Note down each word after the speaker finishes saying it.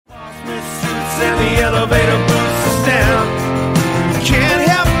and the elevator boots us down. You can't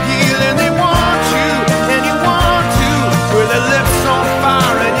help feeling they want you, and you want to, with their lips on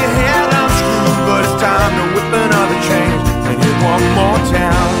fire and your head unscrewed. But it's time to whip another chain and hit one more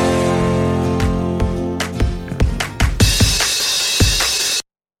town.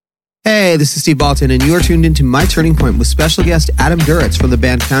 Hey, this is Steve Baltin, and you are tuned into My Turning Point with special guest Adam Duritz from the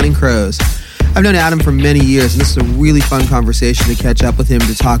band Counting Crows. I've known Adam for many years, and this is a really fun conversation to catch up with him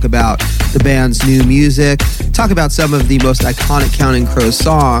to talk about the band's new music, talk about some of the most iconic Counting Crows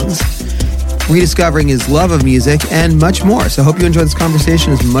songs, rediscovering his love of music, and much more. So I hope you enjoyed this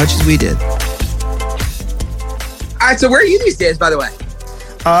conversation as much as we did. All right, so where are you these days, by the way?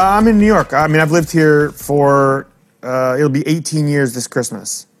 I'm in New York. I mean, I've lived here for, it'll be 18 years this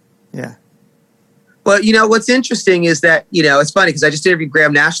Christmas. Yeah. Well, you know, what's interesting is that, you know, it's funny because I just interviewed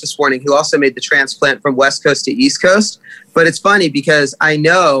Graham Nash this morning, who also made the transplant from West Coast to East Coast. But it's funny because I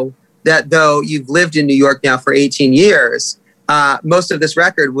know that though you've lived in New York now for 18 years, most of this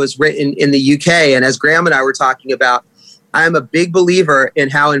record was written in the UK. And as Graham and I were talking about, I'm a big believer in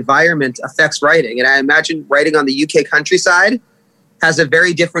how environment affects writing. And I imagine writing on the UK countryside has a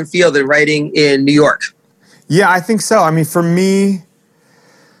very different feel than writing in New York. Yeah, I think so. I mean, for me,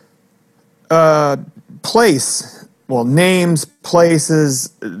 names,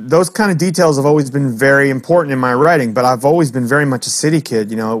 places, those kind of details have always been very important in my writing, but I've always been very much a city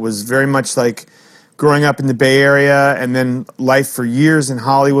kid. You know, it was very much like growing up in the Bay Area and then life for years in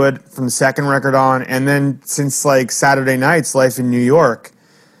Hollywood from the second record on. And then since like Saturday Nights, life in New York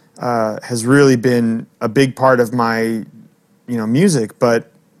has really been a big part of my, you know, music. But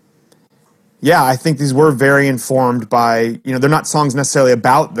yeah, I think these were very informed by, you know, they're not songs necessarily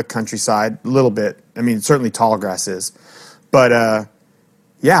about the countryside, a little bit. I mean, certainly Tallgrass is. But,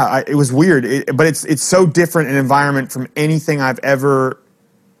 it was weird. But it's so different an environment from anything I've ever,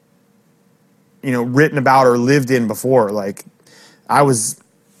 you know, written about or lived in before. Like, I was,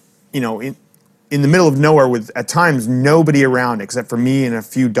 you know, in the middle of nowhere with, at times, nobody around except for me and a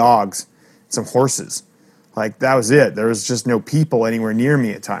few dogs, some horses. Like, that was it. There was just no people anywhere near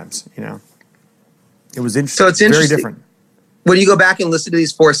me at times, you know. It was interesting. So it's interesting. Very different. When you go back and listen to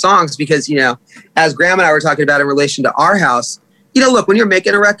these 4 songs, because, you know, as Graham and I were talking about in relation to Our House, you know, look, when you're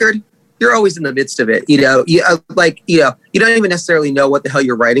making a record, you're always in the midst of it. You know, you don't even necessarily know what the hell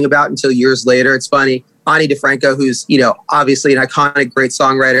you're writing about until years later. It's funny. Ani DeFranco, who's, you know, obviously an iconic, great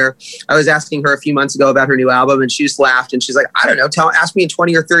songwriter. I was asking her a few months ago about her new album, and she just laughed, and she's like, I don't know, ask me in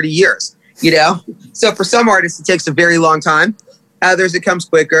 20 or 30 years, you know? So for some artists, it takes a very long time. Others, it comes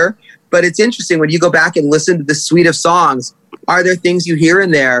quicker. But it's interesting when you go back and listen to the suite of songs, are there things you hear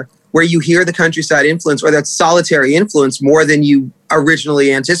in there where you hear the countryside influence or that solitary influence more than you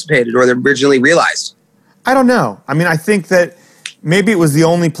originally anticipated or originally realized? I don't know. I mean, I think that maybe it was the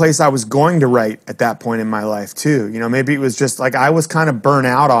only place I was going to write at that point in my life too. You know, maybe it was just like I was kind of burnt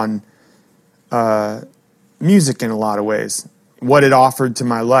out on music in a lot of ways, what it offered to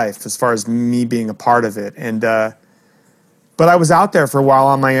my life as far as me being a part of it. And, but I was out there for a while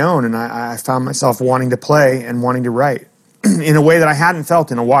on my own, and I found myself wanting to play and wanting to write in a way that I hadn't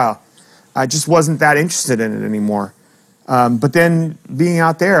felt in a while. I just wasn't that interested in it anymore. But then being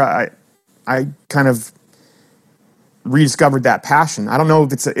out there, I kind of rediscovered that passion. I don't know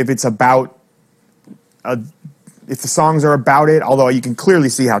if it's about if the songs are about it, although you can clearly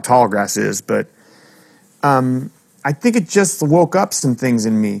see how Tallgrass is. But I think it just woke up some things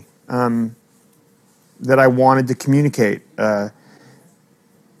in me that I wanted to communicate. I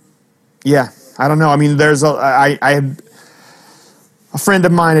don't know. I mean, I had a friend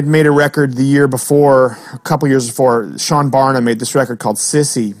of mine had made a record the year before, a couple years before. Sean Barnum made this record called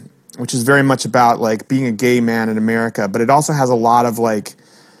Sissy, which is very much about like being a gay man in America, but it also has a lot of like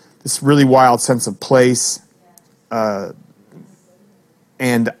this really wild sense of place. But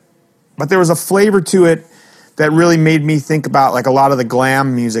there was a flavor to it that really made me think about like a lot of the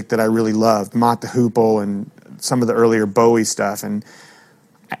glam music that I really loved, Mott the Hoople and some of the earlier Bowie stuff. And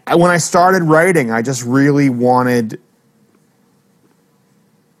when I started writing, I just really wanted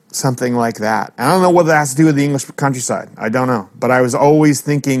something like that. I don't know what that has to do with the English countryside. I don't know. But I was always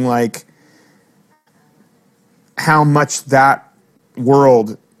thinking like how much that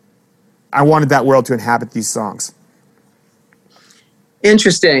world, I wanted that world to inhabit these songs.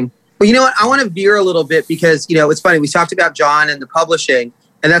 Interesting. Well, you know what? I want to veer a little bit because, you know, it's funny. We talked about John and the publishing,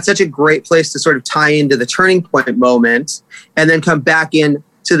 and that's such a great place to sort of tie into the turning point moment and then come back in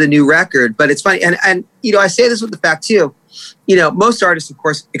to the new record. But it's funny. And you know, I say this with the fact too, you know, most artists, of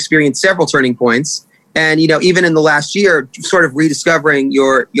course, experience several turning points. And, you know, even in the last year, sort of rediscovering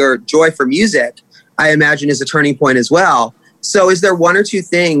your joy for music, I imagine is a turning point as well. So is there one or two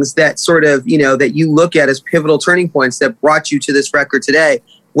things that sort of, that you look at as pivotal turning points that brought you to this record today,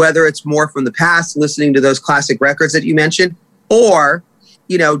 whether it's more from the past, listening to those classic records that you mentioned, or,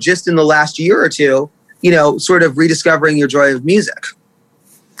 just in the last year or two, sort of rediscovering your joy of music?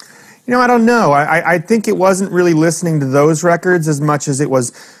 I don't know. I think it wasn't really listening to those records as much as it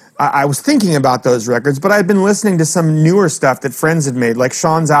was, I was thinking about those records, but I'd been listening to some newer stuff that friends had made, like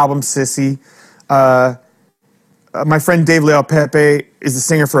Sean's album, Sissy. My friend Dave Leo Pepe is the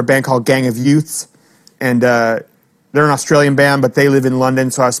singer for a band called Gang of Youths, and they're an Australian band, but they live in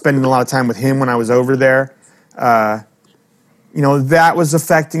London, so I was spending a lot of time with him when I was over there. That was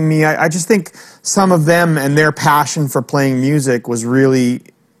affecting me. I just think some of them and their passion for playing music was really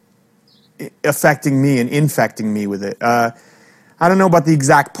affecting me and infecting me with it. I don't know about the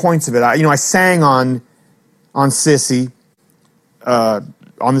exact points of it. I sang on Sissy,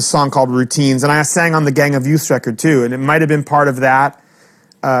 on this song called Routines, and I sang on the Gang of Youth record too, and it might have been part of that.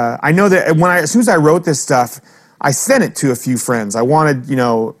 I know that as soon as I wrote this stuff, I sent it to a few friends. I wanted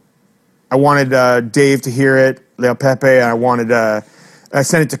Dave to hear it, Leo Pepe, and I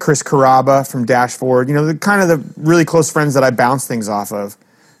sent it to Chris Caraba from Dashboard. The kind of the really close friends that I bounce things off of.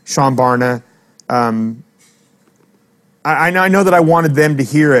 Sean Barna. I know that I wanted them to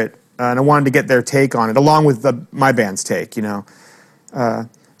hear it, and I wanted to get their take on it, along with my band's take, So I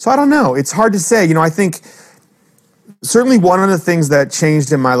don't know. It's hard to say. I think certainly one of the things that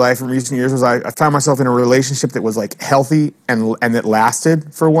changed in my life in recent years was I found myself in a relationship that was like healthy and that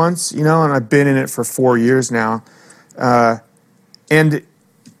lasted for once, and I've been in it for 4 years now. I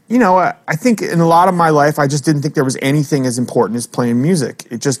think in a lot of my life, I just didn't think there was anything as important as playing music.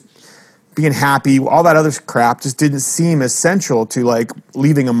 It just being happy, all that other crap just didn't seem as central to like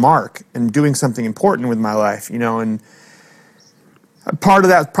leaving a mark and doing something important with my life, and part of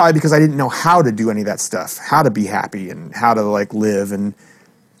that was probably because I didn't know how to do any of that stuff, how to be happy and how to like live. And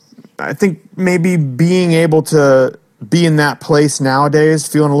I think maybe being able to be in that place nowadays,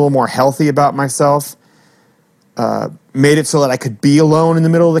 feeling a little more healthy about myself, made it so that I could be alone in the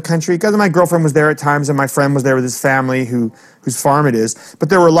middle of the country. Because my girlfriend was there at times and my friend was there with his family whose farm it is. But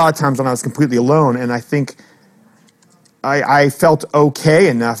there were a lot of times when I was completely alone, and I think I felt okay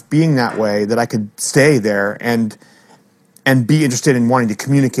enough being that way that I could stay there and be interested in wanting to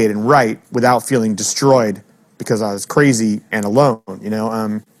communicate and write without feeling destroyed because I was crazy and alone,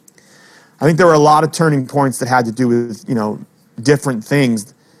 I think there were a lot of turning points that had to do with, different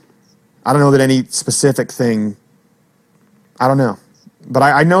things. I don't know that any specific thing, I don't know. But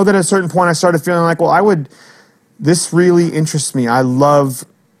I know that at a certain point I started feeling like, this really interests me. I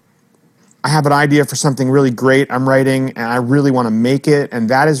have an idea for something really great I'm writing, and I really want to make it, and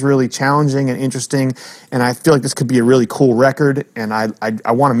that is really challenging and interesting, and I feel like this could be a really cool record, and I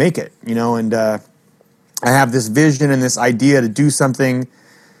want to make it, and I have this vision and this idea to do something.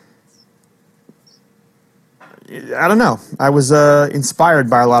 I don't know. I was inspired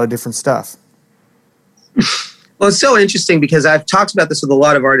by a lot of different stuff. Well, it's so interesting because I've talked about this with a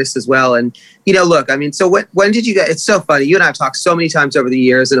lot of artists as well. And, when did you guys, it's so funny. You and I have talked so many times over the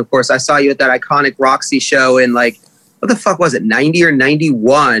years. And of course, I saw you at that iconic Roxy show in what the fuck was it, 90 or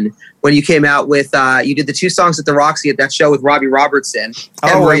 91, when you came out with, you did the 2 songs at the Roxy at that show with Robbie Robertson.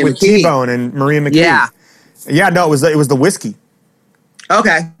 And with T-Bone and Maria McKee. Yeah. Yeah, no, it was the whiskey.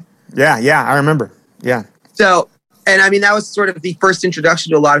 Okay. Yeah, I remember. Yeah. So, and that was sort of the first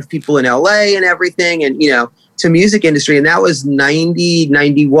introduction to a lot of people in LA and everything. And, to music industry, and that was 90,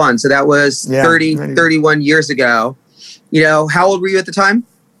 91. So that was 31 years ago. How old were you at the time?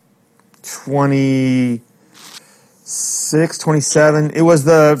 26, 27. It was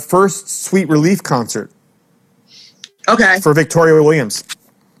the first Sweet Relief concert. Okay. For Victoria Williams.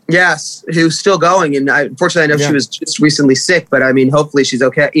 Yes, who's still going. And unfortunately, I know she was just recently sick, but hopefully she's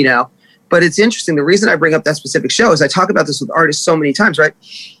okay, But it's interesting. The reason I bring up that specific show is I talk about this with artists so many times, right?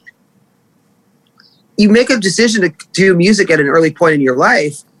 You make a decision to do music at an early point in your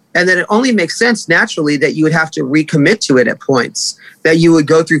life, and then it only makes sense naturally that you would have to recommit to it at points, that you would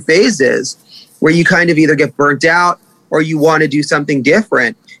go through phases where you kind of either get burnt out or you want to do something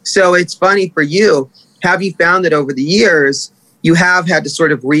different. So it's funny for you. Have you found that over the years, you have had to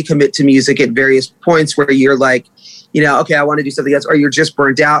sort of recommit to music at various points where you're like, okay, I want to do something else, or you're just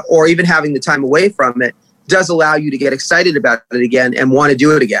burnt out, or even having the time away from it does allow you to get excited about it again and want to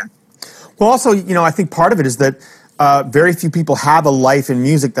do it again? Well, also, I think part of it is that very few people have a life in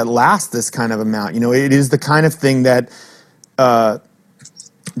music that lasts this kind of amount. It is the kind of thing that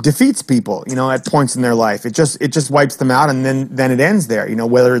defeats people, at points in their life. It just wipes them out, and then it ends there.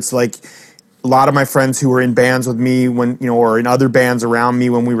 Whether it's like a lot of my friends who were in bands with me when, or in other bands around me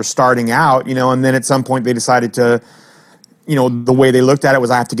when we were starting out, and then at some point they decided to, the way they looked at it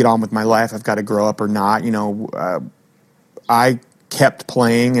was I have to get on with my life. I've got to grow up or not. I kept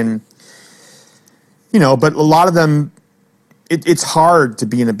playing and, but a lot of them, it's hard to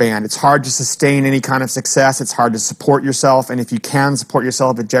be in a band. It's hard to sustain any kind of success. It's hard to support yourself. And if you can support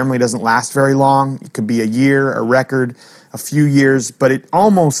yourself, it generally doesn't last very long. It could be a year, a record, a few years, but it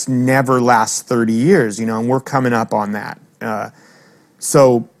almost never lasts 30 years, and we're coming up on that.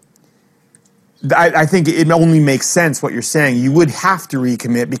 So I think it only makes sense what you're saying. You would have to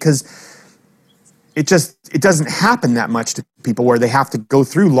recommit because it doesn't happen that much to people where they have to go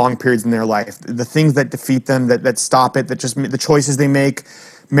through long periods in their life. The things that defeat them, that stop it, that just the choices they make,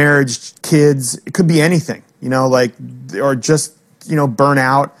 marriage, kids, it could be anything, or just, burn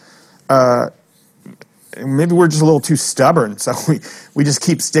out. Maybe we're just a little too stubborn, so we just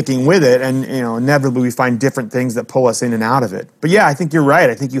keep sticking with it, and inevitably we find different things that pull us in and out of it. But yeah, I think you're right.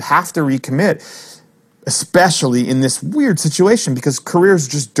 I think you have to recommit, especially in this weird situation, because careers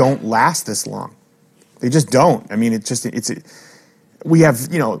just don't last this long. They just don't. I mean, we have,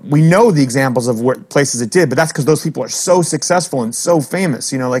 we know the examples of what places it did, but that's because those people are so successful and so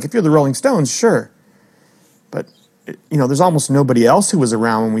famous. Like if you're the Rolling Stones, sure, but there's almost nobody else who was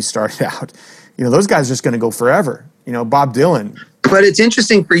around when we started out. Those guys are just going to go forever. Bob Dylan. But it's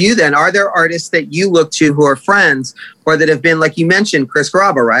interesting for you then. Are there artists that you look to who are friends or that have been, like you mentioned, Chris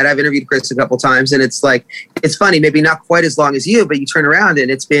Graba, right? I've interviewed Chris a couple times, and it's funny, maybe not quite as long as you, but you turn around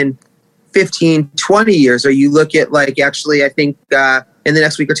and it's been 15, 20 years. Or you look at actually, I think in the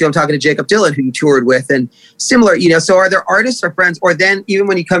next week or two, I'm talking to Jacob Dylan, who you toured with, and similar, so are there artists or friends, or then even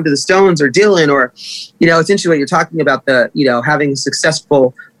when you come to the Stones or Dylan, or, it's interesting what you're talking about, having a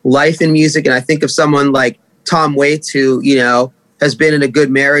successful life in music. And I think of someone like Tom Waits, who, has been in a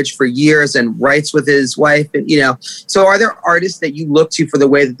good marriage for years and writes with his wife. And, so are there artists that you look to for the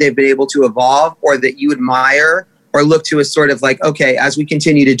way that they've been able to evolve, or that you admire or look to as sort of okay, as we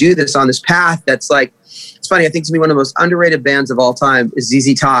continue to do this on this path, that's it's funny. I think to me, one of the most underrated bands of all time is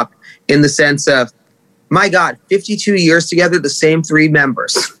ZZ Top, in the sense of, my God, 52 years together, the same three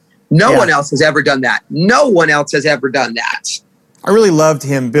members. No one else has ever done that. No one else has ever done that. I really loved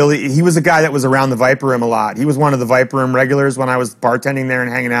him, Billy. He was a guy that was around the Viper Room a lot. He was one of the Viper Room regulars when I was bartending there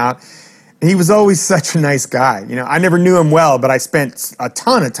and hanging out. And he was always such a nice guy. I never knew him well, but I spent a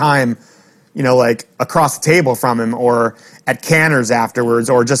ton of time, across the table from him, or at Canner's afterwards,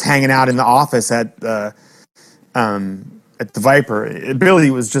 or just hanging out in the office at the Viper.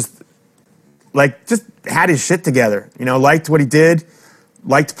 Billy was just had his shit together. Liked what he did,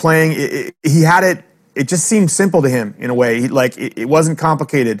 liked playing. He had it. It just seemed simple to him in a way. It wasn't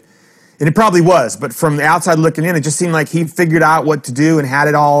complicated. And it probably was, but from the outside looking in, it just seemed like he figured out what to do and had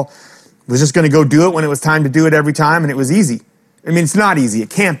it all, was just going to go do it when it was time to do it every time, and it was easy. I mean, it's not easy. It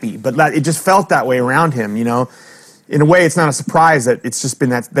can't be, but it just felt that way around him, In a way, it's not a surprise that it's just been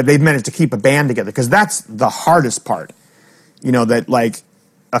that they've managed to keep a band together, because that's the hardest part. That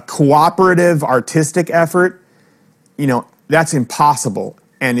a cooperative artistic effort, that's impossible.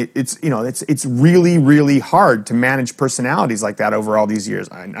 And it's really, really hard to manage personalities like that over all these years.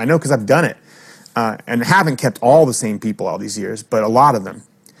 I know, because I've done it, and haven't kept all the same people all these years, but a lot of them.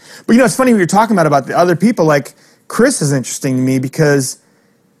 But it's funny what you're talking about the other people. Like Chris is interesting to me because,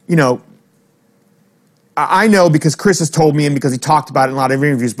 I know, because Chris has told me, and because he talked about it in a lot of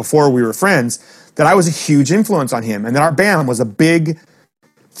interviews before we were friends, that I was a huge influence on him, and that our band was a big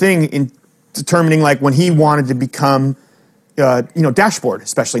thing in determining when he wanted to become. Dashboard,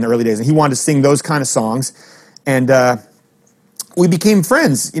 especially in the early days. And he wanted to sing those kind of songs. And we became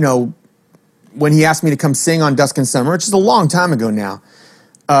friends, when he asked me to come sing on Dusk and Summer, which is a long time ago now.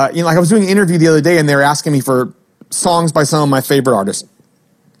 I was doing an interview the other day, and they were asking me for songs by some of my favorite artists.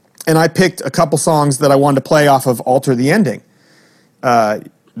 And I picked a couple songs that I wanted to play off of Alter the Ending.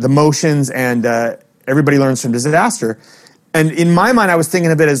 The Motions and Everybody Learns from Disaster. And in my mind, I was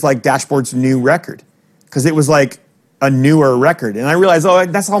thinking of it as Dashboard's new record. Because it was a newer record. And I realized,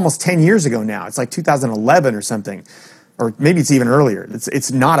 that's almost 10 years ago now. It's 2011 or something. Or maybe it's even earlier.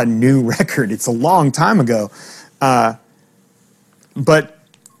 It's not a new record. It's a long time ago. But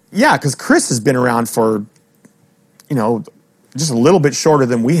yeah, because Chris has been around for, just a little bit shorter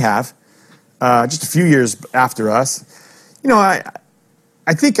than we have. Just a few years after us. I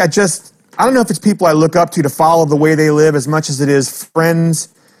think I don't know if it's people I look up to follow the way they live as much as it is friends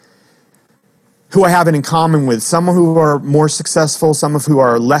who I have it in common with. Some who are more successful, some of who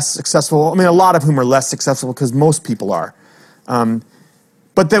are less successful. I mean, a lot of whom are less successful because most people are.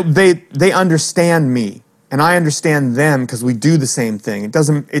 But they understand me, and I understand them because we do the same thing.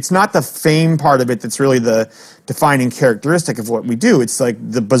 It's not the fame part of it that's really the defining characteristic of what we do. It's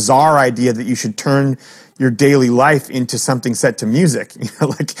the bizarre idea that you should turn your daily life into something set to music.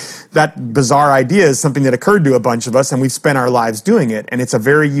 Like that bizarre idea is something that occurred to a bunch of us, and we've spent our lives doing it. And it's a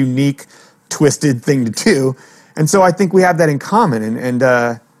very unique, twisted thing to do. And so I think we have that in common. And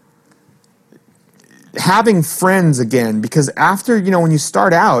having friends again, because after, when you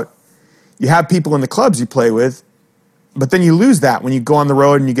start out, you have people in the clubs you play with, but then you lose that when you go on the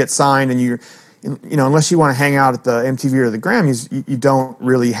road and you get signed and unless you want to hang out at the MTV or the Grammys, you don't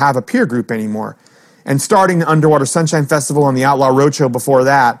really have a peer group anymore. And starting the Underwater Sunshine Festival and the Outlaw Roadshow before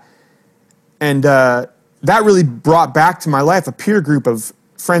that, and that really brought back to my life a peer group of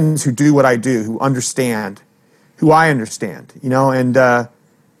friends who do what I do, who understand, who I understand, and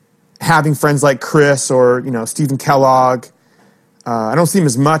having friends like Chris or, Stephen Kellogg. I don't see him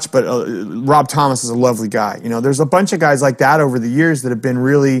as much, but Rob Thomas is a lovely guy. There's a bunch of guys like that over the years that have been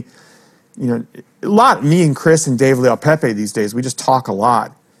really, a lot, me and Chris and Dave Leal Pepe these days, we just talk a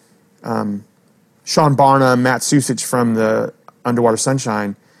lot. Sean Barnum, Matt Susich from the Underwater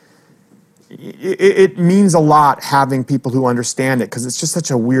Sunshine. It means a lot having people who understand it, because it's just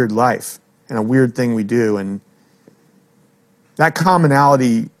such a weird life and a weird thing we do. And that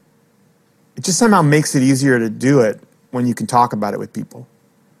commonality, it just somehow makes it easier to do it when you can talk about it with people.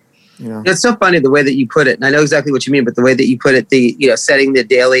 It's so funny the way that you put it, and I know exactly what you mean, but the way that you put it, setting the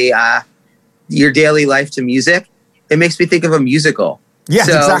daily, your daily life to music, it makes me think of a musical. Yeah,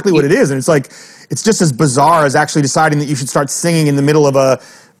 so, it's exactly what it is. And it's like, it's just as bizarre as actually deciding that you should start singing in the middle of a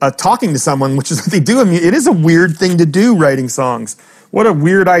talking to someone, which is what they do. I mean, it is a weird thing to do, writing songs. What a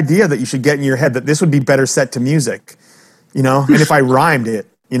weird idea that you should get in your head that this would be better set to music, and if I rhymed it,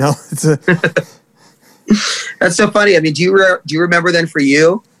 it's That's so funny. I mean, do you remember then for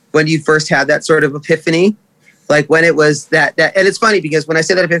you when you first had that sort of epiphany, like when it was that and it's funny because when I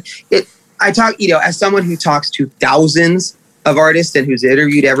say that I talk, as someone who talks to thousands of artists and who's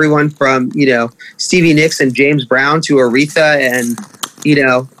interviewed everyone from, Stevie Nicks and James Brown to Aretha and,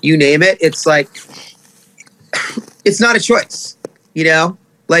 you name it. It's like, it's not a choice,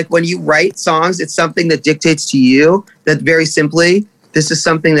 like when you write songs, it's something that dictates to you that very simply, this is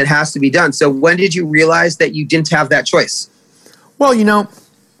something that has to be done. So when did you realize that you didn't have that choice? Well,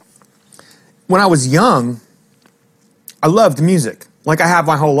 when I was young, I loved music like I have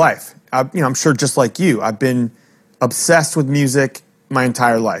my whole life. I'm sure just like you, I've been obsessed with music my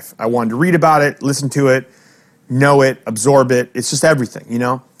entire life. I wanted to read about it, listen to it, know it, absorb it. It's just everything,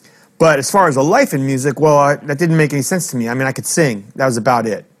 But as far as a life in music, well, that didn't make any sense to me. I mean, I could sing. That was about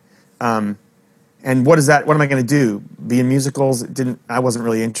it. And what am I going to do? Be in musicals? I wasn't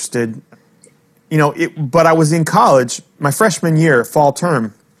really interested. But I was in college, my freshman year, fall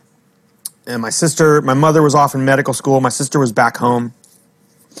term. And my mother was off in medical school. My sister was back home.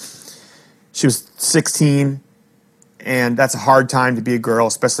 She was 16. And that's a hard time to be a girl,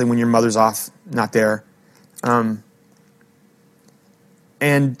 especially when your mother's off, not there. And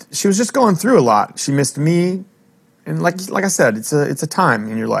she was just going through a lot. She missed me. And like I said, it's a time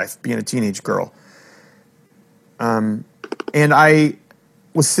in your life, being a teenage girl. And I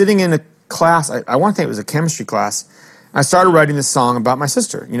was sitting in a class, I want to think it was a chemistry class. I started writing this song about my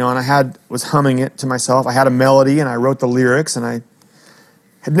sister, and I was humming it to myself. I had a melody and I wrote the lyrics, and I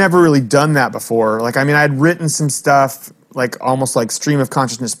had never really done that before. I had written some stuff, almost like stream of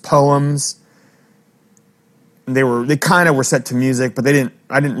consciousness poems. They kind of were set to music, but I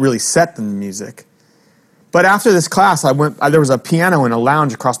didn't really set them to music. But after this class, there was a piano in a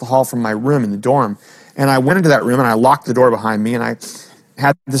lounge across the hall from my room in the dorm. And I went into that room and I locked the door behind me, and I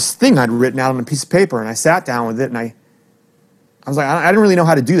had this thing I'd written out on a piece of paper, and I sat down with it, and I was like, I didn't really know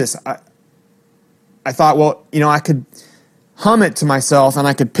how to do this. I thought, well, I could hum it to myself, and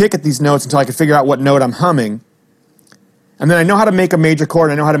I could pick at these notes until I could figure out what note I'm humming. And then I know how to make a major chord,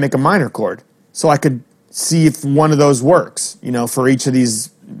 and I know how to make a minor chord. So I could see if one of those works, for each of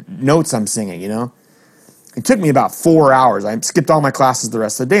these notes I'm singing, It took me about 4 hours. I skipped all my classes the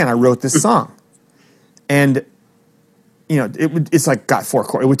rest of the day, and I wrote this song. And, it's got 4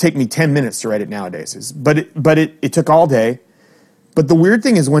 chords. It would take me 10 minutes to write it nowadays. But it took all day. But the weird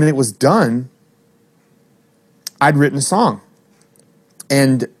thing is when it was done, I'd written a song.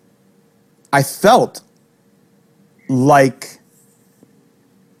 And I felt like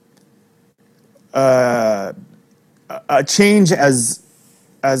a change as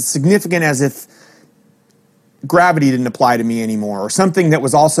significant as if gravity didn't apply to me anymore, or something that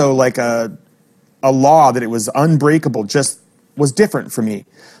was also like a law that it was unbreakable, just was different for me.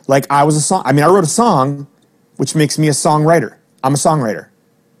 I wrote a song, which makes me a songwriter. I'm a songwriter.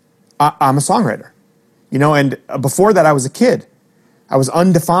 I'm a songwriter. And before that, I was a kid. I was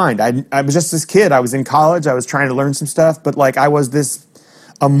undefined. I was just this kid. I was in college. I was trying to learn some stuff, but I was this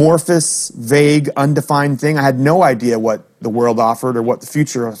amorphous, vague, undefined thing. I had no idea what the world offered or what the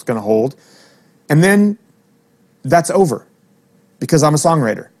future was going to hold. And then that's over because I'm a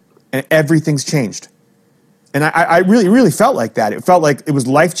songwriter and everything's changed. And I really, really felt like that. It felt like it was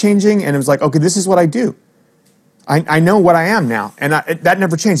life-changing, and it was like, okay, this is what I do. I know what I am now, and that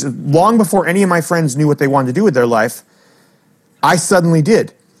never changed. Long before any of my friends knew what they wanted to do with their life, I suddenly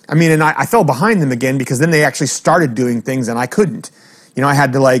did. I mean, and I fell behind them again because then they actually started doing things, and I couldn't. You know, I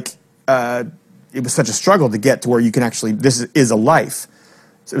had to it was such a struggle to get to where you can actually, this is a life.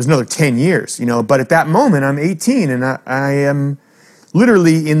 So it was another 10 years, you know. But at that moment, I'm 18, and I am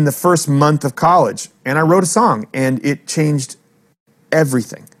literally in the first month of college, and I wrote a song, and it changed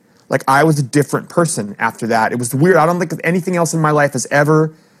everything. Like, I was a different person after that. It was weird. I don't think anything else in my life has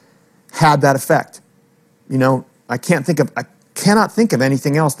ever had that effect. You know, I cannot think of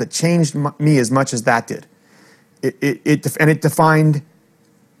anything else that changed me as much as that did. It defined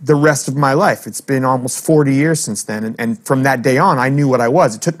the rest of my life. It's been almost 40 years since then, and from that day on, I knew what I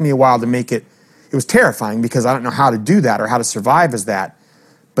was. It took me a while to make it. It was terrifying because I don't know how to do that or how to survive as that,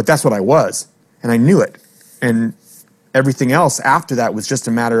 but that's what I was, and I knew it. And everything else after that was just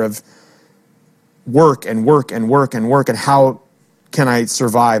a matter of work and work and work and work, and how can I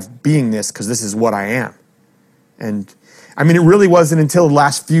survive being this, because this is what I am. And I mean, it really wasn't until the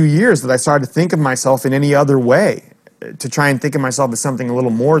last few years that I started to think of myself in any other way, to try and think of myself as something a little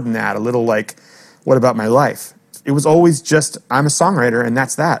more than that, a little like, what about my life? It was always just, I'm a songwriter, and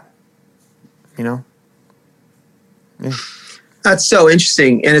that's that. You know? Yeah. That's so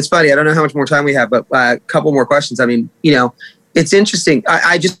interesting. And it's funny. I don't know how much more time we have, but a couple more questions. I mean, you know, it's interesting.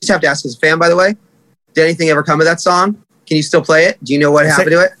 I just have to ask, as a fan, by the way, did anything ever come of that song? Can you still play it? Do you know what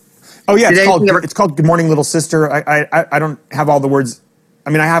happened to it? Oh, yeah. It's called Good Morning Little Sister. I don't have all the words. I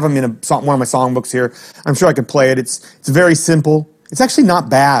mean, I have them in one of my songbooks here. I'm sure I could play it. It's very simple. It's actually not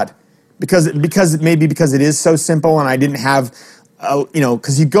bad because it is so simple, and I didn't have... you know,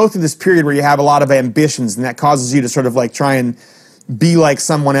 because you go through this period where you have a lot of ambitions, and that causes you to sort of like try and be like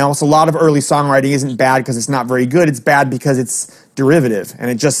someone else. A lot of early songwriting isn't bad because it's not very good. It's bad because it's derivative,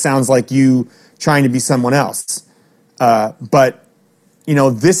 and it just sounds like you trying to be someone else. But, you know,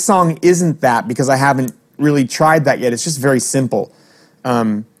 this song isn't that because I haven't really tried that yet. It's just very simple.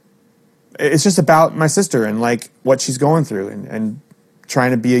 It's just about my sister and, like, what she's going through and trying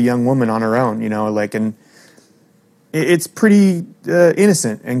to be a young woman on her own, you know, like, and... It's pretty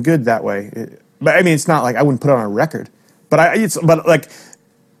innocent and good that way. But I mean, it's not like I wouldn't put it on a record. But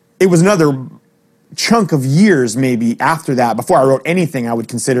it was another chunk of years maybe after that before I wrote anything I would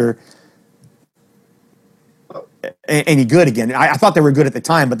consider any good again. I thought they were good at the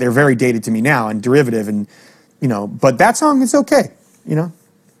time, but they're very dated to me now and derivative, and you know. But that song is okay, you know.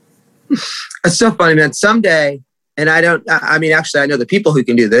 It's so funny, man. Someday. And I mean, actually, I know the people who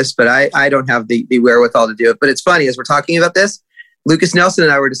can do this, but I don't have the wherewithal to do it. But it's funny, as we're talking about this, Lucas Nelson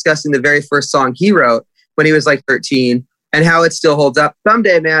and I were discussing the very first song he wrote when he was like 13 and how it still holds up.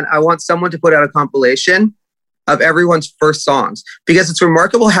 Someday, man, I want someone to put out a compilation of everyone's first songs, because it's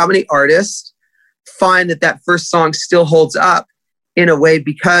remarkable how many artists find that first song still holds up in a way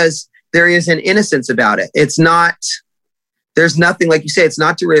because there is an innocence about it. It's not... There's nothing, like you say, it's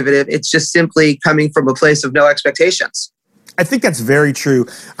not derivative. It's just simply coming from a place of no expectations. I think that's very true.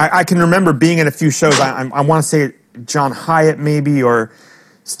 I can remember being at a few shows. I want to say John Hyatt maybe, or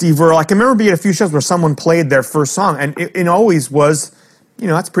Steve Earle. I can remember being at a few shows where someone played their first song, and it always was, you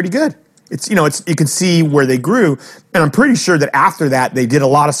know, that's pretty good. It's, you know, it's, you can see where they grew, and I'm pretty sure that after that they did a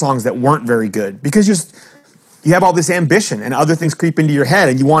lot of songs that weren't very good because you have all this ambition and other things creep into your head,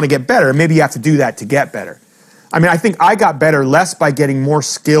 and you want to get better, and maybe you have to do that to get better. I mean, I think I got better less by getting more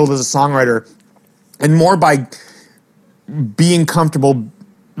skilled as a songwriter and more by being comfortable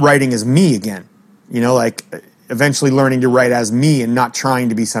writing as me again. You know, like eventually learning to write as me and not trying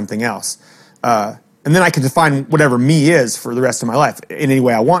to be something else. And then I could define whatever me is for the rest of my life in any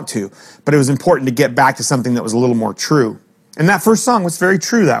way I want to. But it was important to get back to something that was a little more true. And that first song was very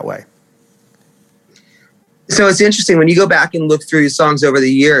true that way. So it's interesting when you go back and look through your songs over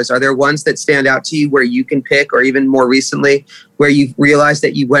the years, are there ones that stand out to you where you can pick, or even more recently where you realized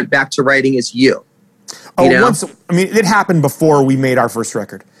that you went back to writing as you? Oh, it happened before we made our first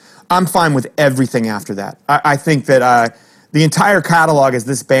record. I'm fine with everything after that. I think that the entire catalog as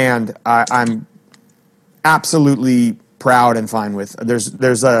this band, I'm absolutely proud and fine with.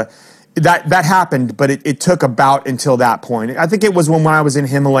 That happened, but it took about until that point. I think it was when I was in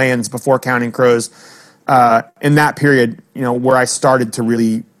Himalayans before Counting Crows. In that period, you know, where I started to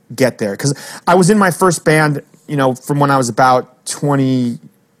really get there. Because I was in my first band, you know, from when I was about 23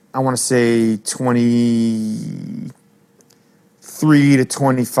 23 to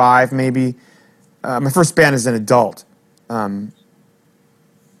 25, maybe. My first band as an adult that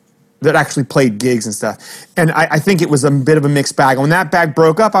actually played gigs and stuff. And I think it was a bit of a mixed bag. When that bag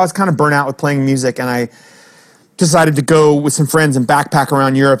broke up, I was kind of burnt out with playing music, and I decided to go with some friends and backpack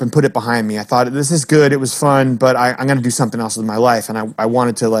around Europe and put it behind me. I thought, this is good, it was fun, but I'm going to do something else with my life. And I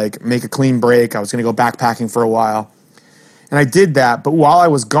wanted to like make a clean break. I was going to go backpacking for a while. And I did that, but while I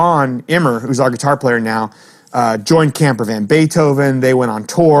was gone, Immer, who's our guitar player now, joined Camper Van Beethoven. They went on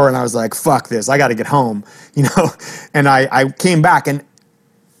tour, and I was like, fuck this, I got to get home, you know? And I came back, and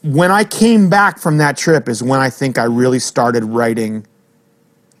when I came back from that trip is when I think I really started writing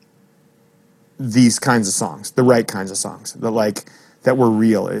these kinds of songs, the right kinds of songs, that were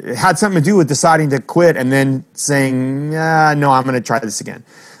real. It had something to do with deciding to quit and then saying, no, I'm going to try this again.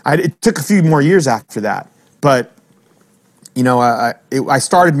 It took a few more years after that, but you know, I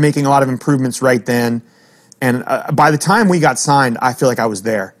started making a lot of improvements right then. And by the time we got signed, I feel like I was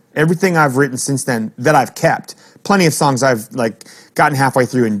there. Everything I've written since then that I've kept, plenty of songs I've like gotten halfway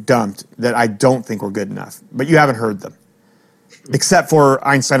through and dumped that I don't think were good enough, but you haven't heard them. Except for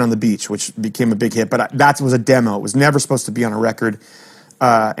Einstein on the Beach, which became a big hit, but that was a demo. It was never supposed to be on a record.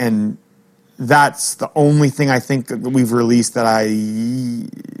 And that's the only thing I think that we've released that I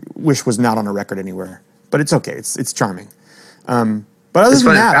wish was not on a record anywhere. But it's okay. It's charming. But other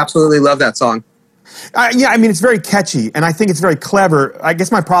than that, I absolutely love that song. Yeah, I mean, it's very catchy, and I think it's very clever. I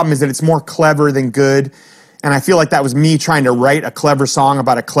guess my problem is that it's more clever than good, and I feel like that was me trying to write a clever song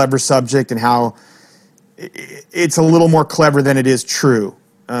about a clever subject and how it's a little more clever than it is true.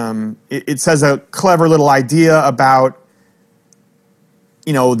 It says a clever little idea about,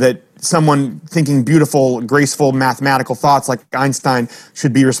 you know, that someone thinking beautiful, graceful, mathematical thoughts like Einstein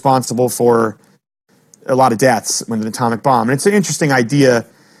should be responsible for a lot of deaths when an atomic bomb. And it's an interesting idea.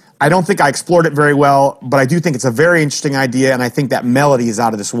 I don't think I explored it very well, but I do think it's a very interesting idea, and I think that melody is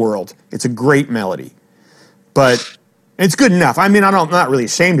out of this world. It's a great melody. But it's good enough. I mean, I'm not really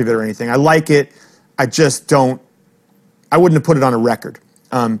ashamed of it or anything. I like it. I just I wouldn't have put it on a record.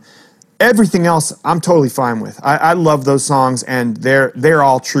 Everything else, I'm totally fine with. I love those songs, and they're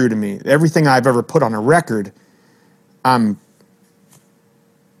all true to me. Everything I've ever put on a record, I'm,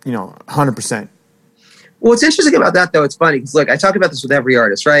 100%. Well, what's interesting about that, though, it's funny, because, look, I talk about this with every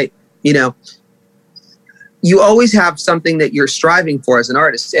artist, right? You know, you always have something that you're striving for as an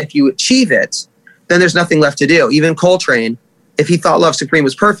artist. If you achieve it, then there's nothing left to do. Even Coltrane, if he thought Love Supreme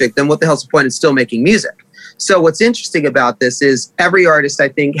was perfect, then what the hell's the point in still making music? So what's interesting about this is every artist, I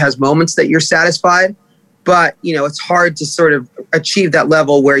think, has moments that you're satisfied, but, it's hard to sort of achieve that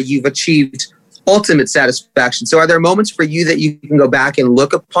level where you've achieved ultimate satisfaction. So are there moments for you that you can go back and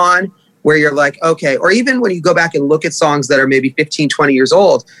look upon where you're like, okay, or even when you go back and look at songs that are maybe 15, 20 years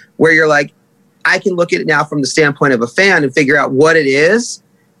old, where you're like, I can look at it now from the standpoint of a fan and figure out what it is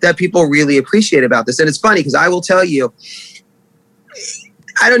that people really appreciate about this. And it's funny because I will tell you,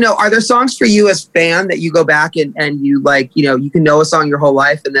 I don't know, are there songs for you as fan that you go back and you like, you can know a song your whole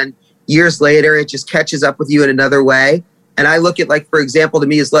life and then years later it just catches up with you in another way? And I look at, like, for example, to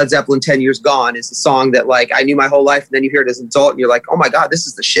me is Led Zeppelin 10 Years Gone is a song that like I knew my whole life, and then you hear it as an adult and you're like, oh my God, this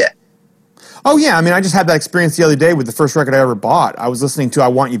is the shit. Oh, yeah. I mean, I just had that experience the other day with the first record I ever bought. I was listening to I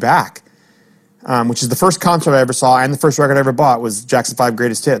Want You Back, which is the first concert I ever saw, and the first record I ever bought was Jackson 5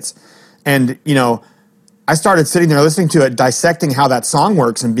 Greatest Hits. And, I started sitting there listening to it, dissecting how that song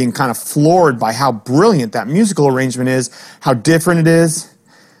works and being kind of floored by how brilliant that musical arrangement is, how different it is,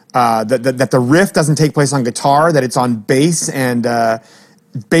 that the riff doesn't take place on guitar, that it's on bass and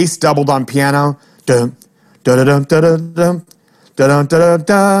bass doubled on piano. Dum, da-da-dum, da-da-dum.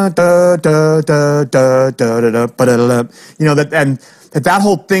 That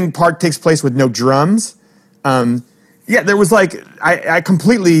whole thing part takes place with no drums. There was like I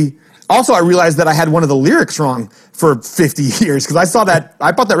completely. Also, I realized that I had one of the lyrics wrong for 50 years because I bought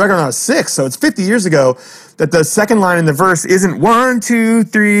that record when I was 6, so it's 50 years ago. That the second line in the verse isn't 1, 2,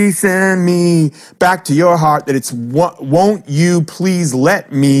 3, send me back to your heart. That it's won't you please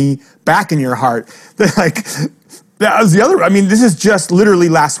let me back in your heart. Like. That was the other. I mean, this is just literally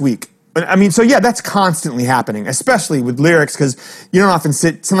last week. I mean, so yeah, that's constantly happening, especially with lyrics, because you don't often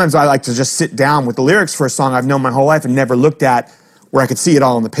sometimes I like to just sit down with the lyrics for a song I've known my whole life and never looked at where I could see it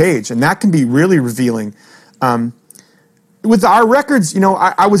all on the page. And that can be really revealing. With our records,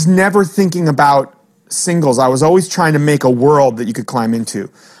 I was never thinking about singles. I was always trying to make a world that you could climb into.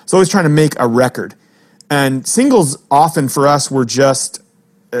 I was always trying to make a record. And singles often for us were just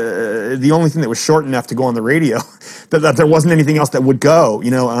the only thing that was short enough to go on the radio, that there wasn't anything else that would go,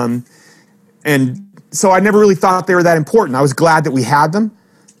 and so I never really thought they were that important. I was glad that we had them,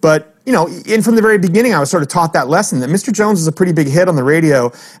 but and from the very beginning, I was sort of taught that lesson that Mr. Jones was a pretty big hit on the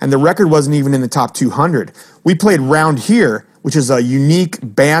radio, and the record wasn't even in the top 200. We played Round Here, which is a unique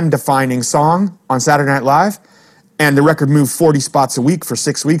band-defining song on Saturday Night Live, and the record moved 40 spots a week for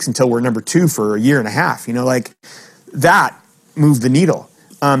 6 weeks until we're number 2 for a year and a half. That moved the needle.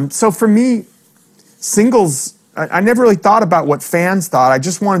 So for me, singles, I never really thought about what fans thought. I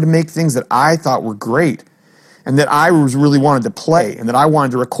just wanted to make things that I thought were great, and that I really wanted to play, and that I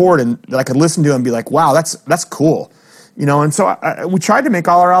wanted to record, and that I could listen to and be like, wow, that's cool. And so we tried to make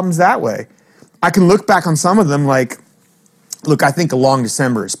all our albums that way. I can look back on some of them like, look, I think A Long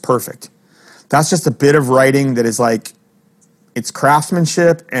December is perfect. That's just a bit of writing that is like, it's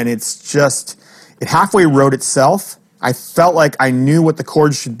craftsmanship, and it halfway wrote itself. I felt like I knew what the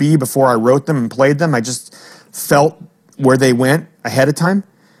chords should be before I wrote them and played them. I just felt where they went ahead of time.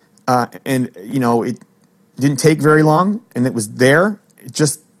 It didn't take very long, and it was there.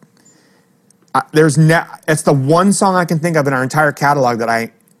 It's the one song I can think of in our entire catalog that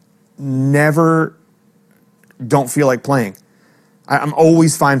I never don't feel like playing. I'm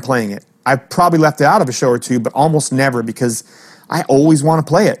always fine playing it. I've probably left it out of a show or two, but almost never, because I always want to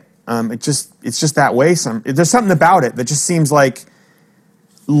play it. It's just that way. There's something about it that just seems like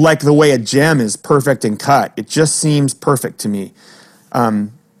the way a gem is perfect and cut. It just seems perfect to me.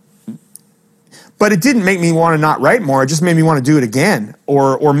 But it didn't make me want to not write more. It just made me want to do it again,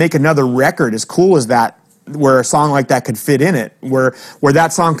 or make another record as cool as that, where a song like that could fit in it, where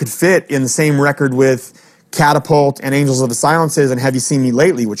that song could fit in the same record with Catapult and Angels of the Silences and Have You Seen Me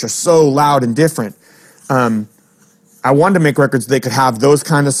Lately, which are so loud and different. I wanted to make records that could have those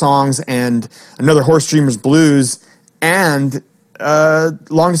kind of songs, and another Horse Dreamers Blues, and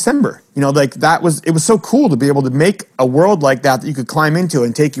Long December. It was so cool to be able to make a world like that you could climb into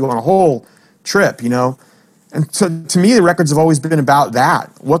and take you on a whole trip, And so to me, the records have always been about that.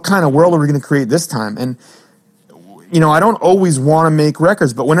 What kind of world are we going to create this time? And, I don't always want to make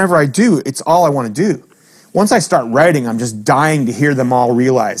records, but whenever I do, it's all I want to do. Once I start writing, I'm just dying to hear them all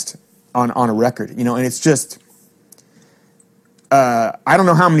realized on a record, and it's just, I don't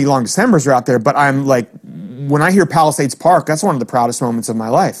know how many Long Decembers are out there, but I'm like, when I hear Palisades Park, that's one of the proudest moments of my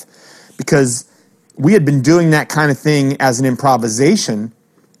life, because we had been doing that kind of thing as an improvisation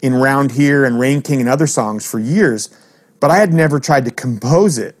in Round Here and Rain King and other songs for years, but I had never tried to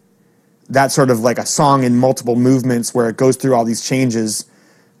compose it. That sort of like a song in multiple movements where it goes through all these changes.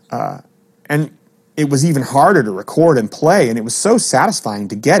 And it was even harder to record and play, and it was so satisfying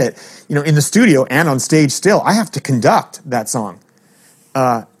to get it. In the studio and on stage still, I have to conduct that song.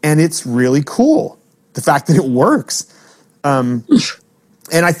 And it's really cool, the fact that it works. And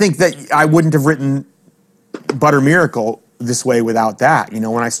I think that I wouldn't have written Butter Miracle this way without that.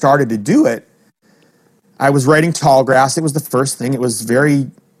 When I started to do it, I was writing Tallgrass. It was the first thing. It was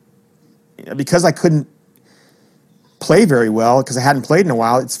because I couldn't play very well, because I hadn't played in a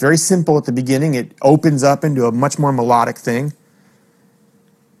while. It's very simple at the beginning. It opens up into a much more melodic thing.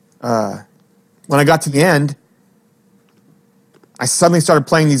 When I got to the end, I suddenly started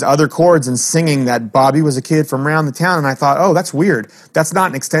playing these other chords and singing that Bobby was a kid from around the town, and I thought, oh, that's weird. That's not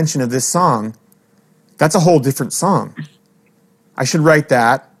an extension of this song. That's a whole different song. I should write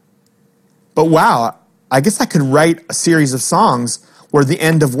that. But wow, I guess I could write a series of songs where the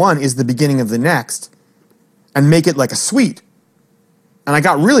end of one is the beginning of the next and make it like a suite. And I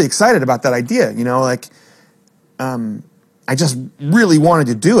got really excited about that idea, I just really wanted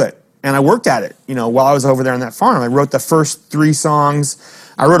to do it. And I worked at it, while I was over there on that farm. I wrote the first 3 songs.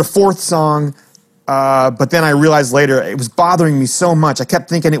 I wrote a 4th song, but then I realized later it was bothering me so much. I kept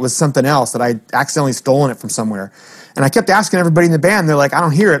thinking it was something else, that I'd accidentally stolen it from somewhere. And I kept asking everybody in the band. They're like, I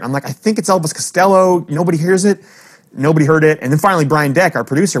don't hear it. I'm like, I think it's Elvis Costello. Nobody hears it. Nobody heard it. And then finally Brian Deck, our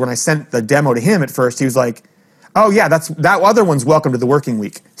producer, when I sent the demo to him at first, he was like, oh yeah, that other one's Welcome to the Working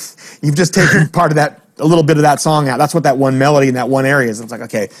Week. You've just taken part of that, a little bit of that song out. That's what that one melody in that one area is. I was like,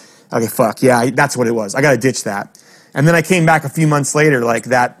 okay, fuck, yeah, that's what it was. I got to ditch that. And then I came back a few months later, like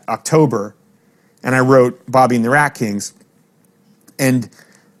that October, and I wrote Bobby and the Rat Kings.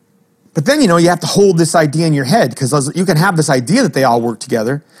 But then, you have to hold this idea in your head, because you can have this idea that they all work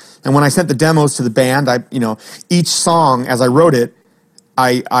together. And when I sent the demos to the band, each song, as I wrote it,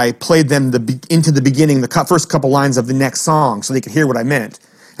 I played them into the beginning, the first couple lines of the next song, so they could hear what I meant.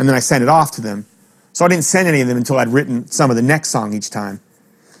 And then I sent it off to them. So I didn't send any of them until I'd written some of the next song each time.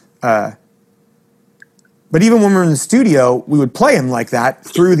 But even when we were in the studio, we would play them like that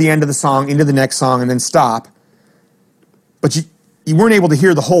through the end of the song, into the next song, and then stop. But you weren't able to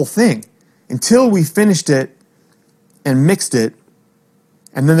hear the whole thing until we finished it and mixed it.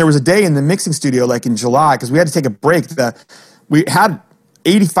 And then there was a day in the mixing studio, like in July, because we had to take a break. We had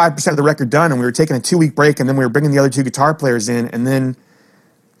 85% of the record done, and we were taking a 2-week break, and then we were bringing the other 2 guitar players in, and then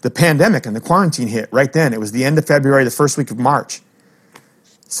the pandemic and the quarantine hit right then. It was the end of February, the first week of March.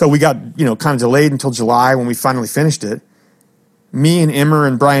 So we got, kind of delayed until July when we finally finished it. Me and Immer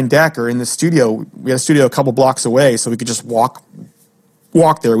and Brian Deck are in the studio. We had a studio a couple blocks away, so we could just walk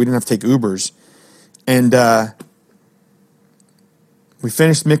there. We didn't have to take Ubers. And we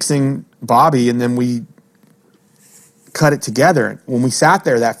finished mixing Bobby, and then we cut it together. When we sat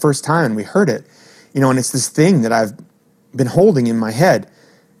there that first time and we heard it, and it's this thing that I've been holding in my head,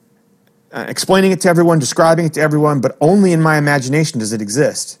 explaining it to everyone, describing it to everyone, but only in my imagination does it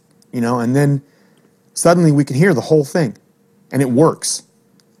exist, and then suddenly we can hear the whole thing, and it works.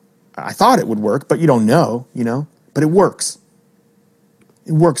 I thought it would work, but you don't know, but it works.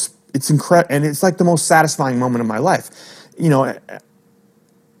 It works. It's incredible, and it's like the most satisfying moment of my life.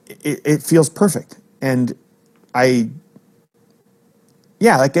 It feels perfect, and like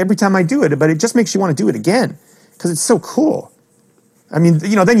every time I do it, but it just makes you want to do it again because it's so cool. I mean,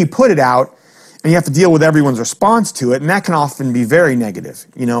 then you put it out and you have to deal with everyone's response to it, and that can often be very negative,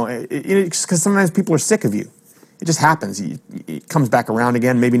 because sometimes people are sick of you. It just happens. It comes back around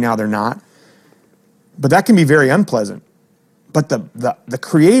again. Maybe now they're not. But that can be very unpleasant. But the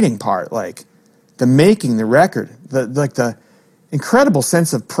creating part, like the making the record, the incredible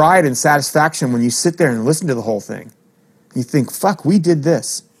sense of pride and satisfaction when you sit there and listen to the whole thing. You think, fuck, we did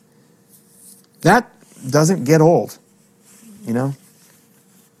this. That doesn't get old,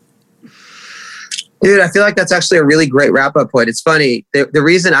 Dude, I feel like that's actually a really great wrap-up point. It's funny. The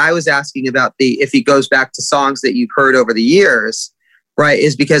reason I was asking about if he goes back to songs that you've heard over the years, right,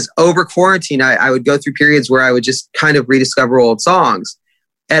 is because over quarantine, I would go through periods where I would just kind of rediscover old songs.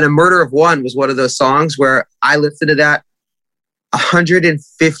 And A Murder of One was one of those songs where I listened to that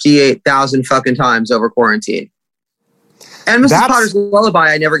 158,000 fucking times over quarantine. And Mrs. Potter's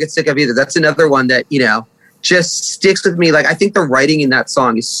Lullaby, I never get sick of either. That's another one that, just sticks with me. Like, I think the writing in that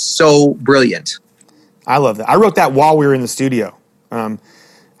song is so brilliant. I love that. I wrote that while we were in the studio. I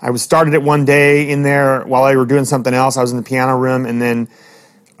started it one day in there while I were doing something else. I was in the piano room, and then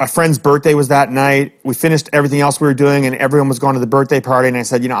a friend's birthday was that night. We finished everything else we were doing, and everyone was going to the birthday party, and I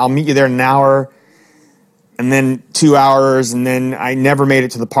said, I'll meet you there in an hour, and then 2 hours, and then I never made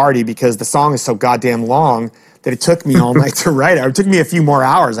it to the party because the song is so goddamn long that it took me all night to write it. It took me a few more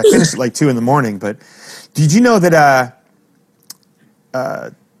hours. I finished at like 2 a.m. But did you know that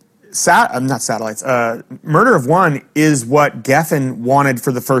not Satellites, Murder of One is what Geffen wanted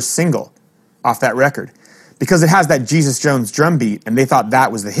for the first single off that record, because it has that Jesus Jones drum beat, and they thought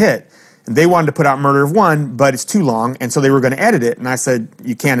that was the hit. And they wanted to put out Murder of One, but it's too long, and so they were going to edit it. And I said,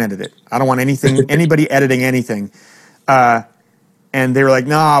 you can't edit it. I don't want anybody editing anything. And they were like,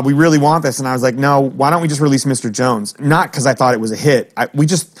 nah, we really want this. And I was like, no, why don't we just release Mr. Jones? Not because I thought it was a hit.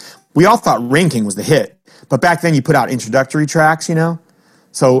 We all thought Ranking was the hit. But back then you put out introductory tracks,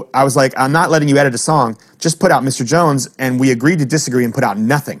 So I was like, I'm not letting you edit a song. Just put out Mr. Jones. And we agreed to disagree and put out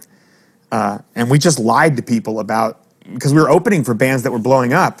nothing. And we just lied to people because we were opening for bands that were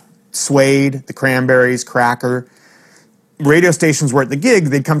blowing up. Suede, the Cranberries, Cracker. Radio stations were at the gig.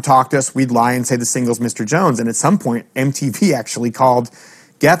 They'd come talk to us. We'd lie and say the single's Mr. Jones. And at some point, MTV actually called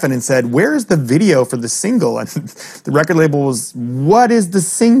Geffen and said, where's the video for the single? And the record label was, what is the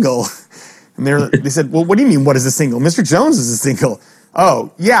single? And they said, well, what do you mean, what is the single? Mr. Jones is a single.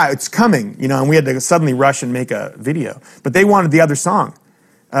 Oh, yeah, it's coming. And we had to suddenly rush and make a video. But they wanted the other song.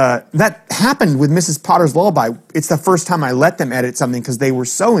 That happened with Mrs. Potter's Lullaby. It's the first time I let them edit something because they were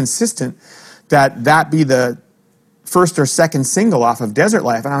so insistent that be the first or second single off of Desert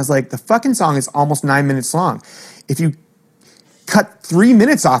Life. And I was like, the fucking song is almost 9 minutes long. If you cut 3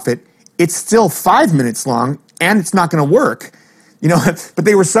 minutes off it, it's still 5 minutes long, and it's not going to work. But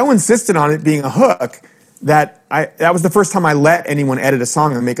they were so insistent on it being a hook that was the first time I let anyone edit a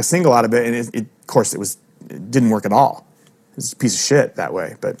song and make a single out of it. And of course, it didn't work at all. It's a piece of shit that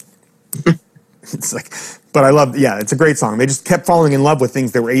way, but it's like, but I love, it's a great song. They just kept falling in love with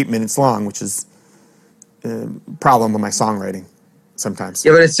things that were 8 minutes long, which is a problem with my songwriting sometimes.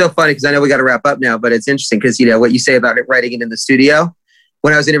 Yeah, but it's so funny because I know we got to wrap up now, but it's interesting because, what you say about it, writing it in the studio.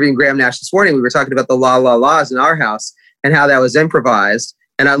 When I was interviewing Graham Nash this morning, we were talking about the La La La's in our house and how that was improvised.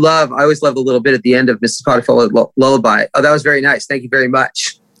 And I always love the little bit at the end of Mrs. Potter's Lullaby. Oh, that was very nice. Thank you very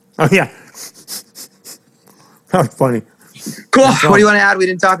much. Oh, yeah. That was funny. Cool. What do you want to add we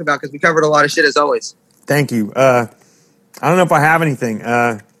didn't talk about? Because we covered a lot of shit as always. Thank you. I don't know if I have anything.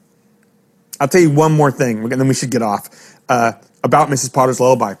 I'll tell you one more thing, and then we should get off. About Mrs. Potter's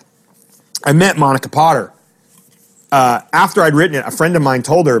Lullaby. I met Monica Potter. After I'd written it, a friend of mine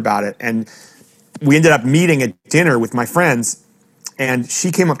told her about it, and we ended up meeting at dinner with my friends, And she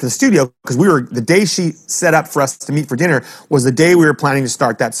came up to the studio because the day she set up for us to meet for dinner was the day we were planning to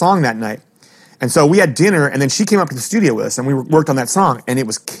start that song that night. And so we had dinner, and then she came up to the studio with us, and we worked on that song, and it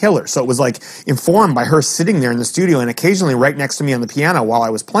was killer. So it was like informed by her sitting there in the studio and occasionally right next to me on the piano while I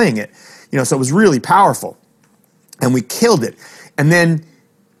was playing it. So it was really powerful. And we killed it. And then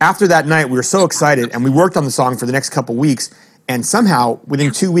after that night, we were so excited, and we worked on the song for the next couple weeks, and somehow,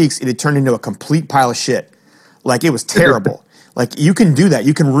 within 2 weeks, it had turned into a complete pile of shit. Like, it was terrible. Like, you can do that.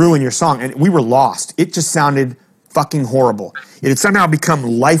 You can ruin your song. And we were lost. It just sounded fucking horrible. It had somehow become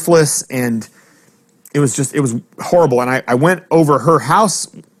lifeless, and it was horrible. And I went over her house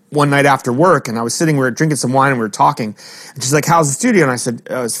one night after work, and we were drinking some wine, and we were talking. And she's like, how's the studio? And I said,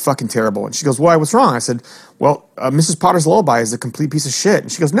 oh, it's fucking terrible. And she goes, why, what's wrong? I said, well, Mrs. Potter's Lullaby is a complete piece of shit.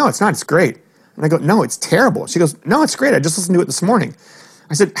 And she goes, no, it's not. It's great. And I go, no, it's terrible. She goes, no, it's great. I just listened to it this morning.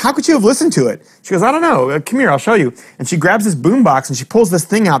 I said, how could you have listened to it? She goes, I don't know. Come here, I'll show you. And she grabs this boombox, and she pulls this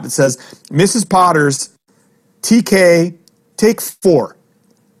thing out that says, Mrs. Potter's TK, take 4.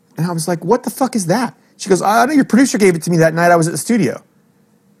 And I was like, what the fuck is that? She goes, I know your producer gave it to me that night I was at the studio.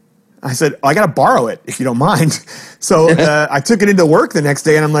 I said, I got to borrow it if you don't mind. So I took it into work the next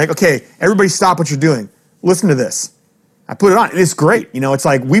day, and I'm like, okay, everybody stop what you're doing. Listen to this. I put it on, and it's great. It's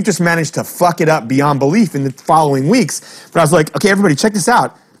like we've just managed to fuck it up beyond belief in the following weeks. But I was like, okay, everybody, check this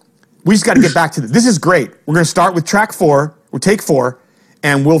out. We just got to get back to this. This is great. We're going to start with track 4, or take 4,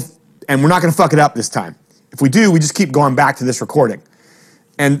 and we're not going to fuck it up this time. If we do, we just keep going back to this recording.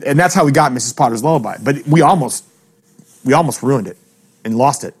 And that's how we got Mrs. Potter's Lullaby. But we almost ruined it and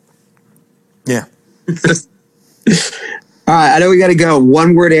lost it. Yeah. All right, I know we got to go.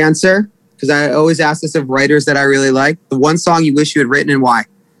 One word answer, because I always ask this of writers that I really like. The one song you wish you had written and why?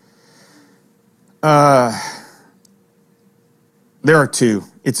 There are 2.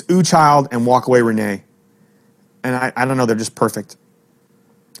 It's Ooh Child and Walk Away Renee. And I don't know, they're just perfect.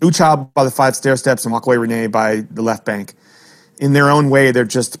 Ooh Child by the 5 Stair Steps and Walk Away Renee by the Left Bank. In their own way, they're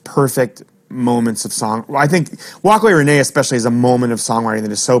just perfect moments of song. I think Walk Away Renee especially is a moment of songwriting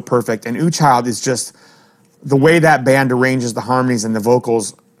that is so perfect. And Ooh Child is just the way that band arranges the harmonies and the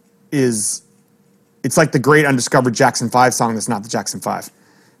vocals it's like the great undiscovered Jackson 5 song that's not the Jackson 5.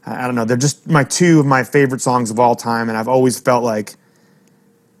 I don't know. They're just 2 of my favorite songs of all time, and I've always felt like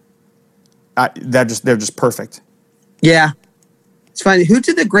they're just perfect. Yeah. It's funny. Who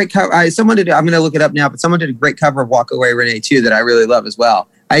did the great cover? I'm going to look it up now, but someone did a great cover of Walk Away Renee too that I really love as well.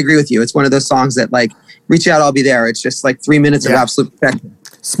 I agree with you. It's one of those songs that like, reach out, I'll be there. It's just like 3 minutes of absolute perfection.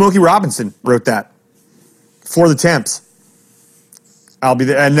 Smokey Robinson wrote that for the Temps. I'll be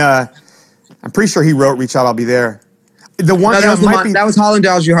there. And I'm pretty sure he wrote Reach Out, I'll Be There. The one that was Holland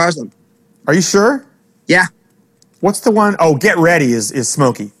Dow's You Harslam. Are you sure? Yeah. What's the one? Oh, Get Ready is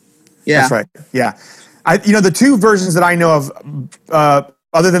Smokey. Yeah. That's right. Yeah. The 2 versions that I know of,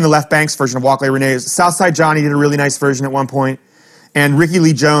 other than the Left Bank's version of Walk Away Renee, is Southside Johnny did a really nice version at one point, and Ricky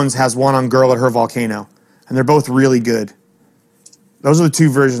Lee Jones has one on Girl at Her Volcano, and they're both really good. Those are the 2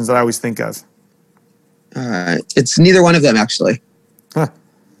 versions that I always think of. It's neither one of them, actually. Huh.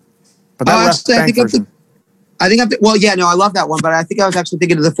 But that Left Bank version. I love that one, but I think I was actually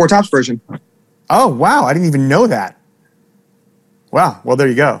thinking of the Four Tops version. Oh, wow. I didn't even know that. Wow. Well, there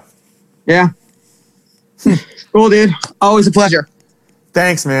you go. Yeah. Cool, dude. Always a pleasure.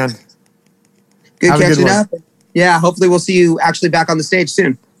 Thanks, man. Good catching up. Yeah, hopefully we'll see you actually back on the stage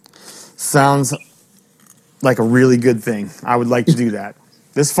soon. Sounds like a really good thing. I would like to do that.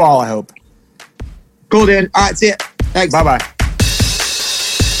 This fall, I hope. Cool, dude. All right, see ya. Thanks. Bye-bye.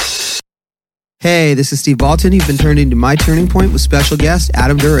 Hey, this is Steve Balton. You've been turned into My Turning Point with special guest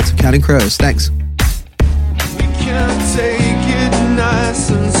Adam Duritz of Counting Crows. Thanks. We can take it nice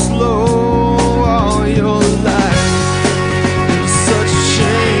and slow all your life. It's such a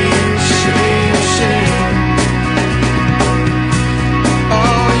shame, shame, shame.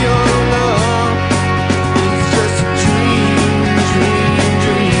 All your love is just a dream, dream,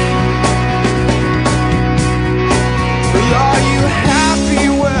 dream. But are you happy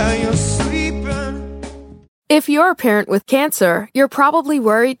where you're sleeping? If you're a parent with cancer, you're probably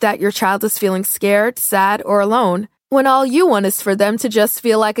worried that your child is feeling scared, sad, or alone, when all you want is for them to just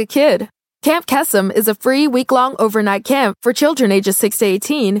feel like a kid. Camp Kesem is a free week-long overnight camp for children ages 6 to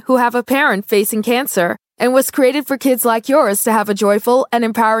 18 who have a parent facing cancer and was created for kids like yours to have a joyful and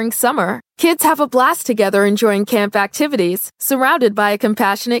empowering summer. Kids have a blast together enjoying camp activities, surrounded by a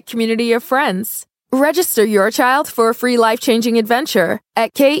compassionate community of friends. Register your child for a free life-changing adventure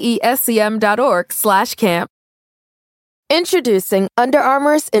at kescm.org/camp. Introducing Under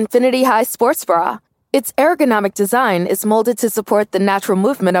Armour's Infinity High Sports Bra. Its ergonomic design is molded to support the natural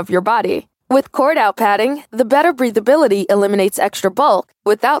movement of your body. With cord-out padding, the better breathability eliminates extra bulk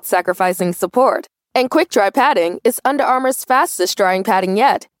without sacrificing support. And quick-dry padding is Under Armour's fastest-drying padding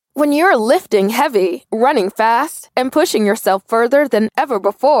yet. When you're lifting heavy, running fast, and pushing yourself further than ever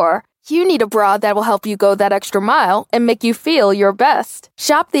before, you need a bra that will help you go that extra mile and make you feel your best.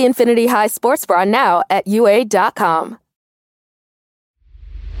 Shop the Infinity High Sports Bra now at UA.com.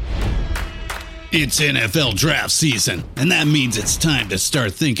 It's NFL draft season, and that means it's time to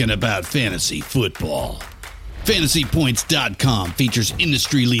start thinking about fantasy football. FantasyPoints.com features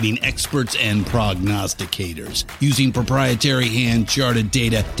industry-leading experts and prognosticators using proprietary hand-charted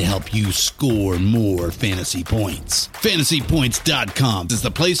data to help you score more fantasy points. FantasyPoints.com is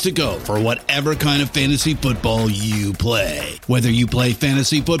the place to go for whatever kind of fantasy football you play. Whether you play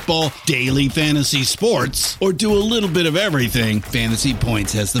fantasy football, daily fantasy sports, or do a little bit of everything, Fantasy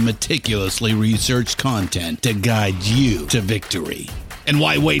Points has the meticulously researched content to guide you to victory. And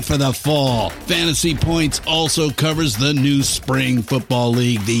why wait for the fall? Fantasy Points also covers the new spring football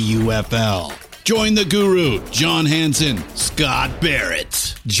league, the UFL. Join the guru, John Hansen, Scott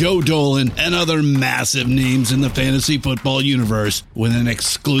Barrett, Joe Dolan, and other massive names in the fantasy football universe with an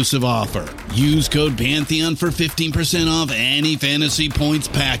exclusive offer. Use code Pantheon for 15% off any Fantasy Points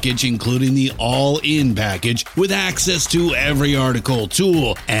package, including the all-in package, with access to every article,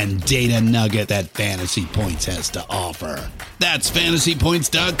 tool, and data nugget that Fantasy Points has to offer. That's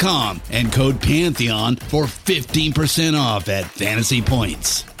FantasyPoints.com and code Pantheon for 15% off at Fantasy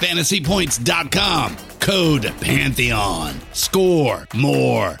Points. FantasyPoints.com, code Pantheon. Score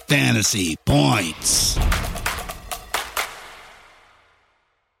more fantasy points.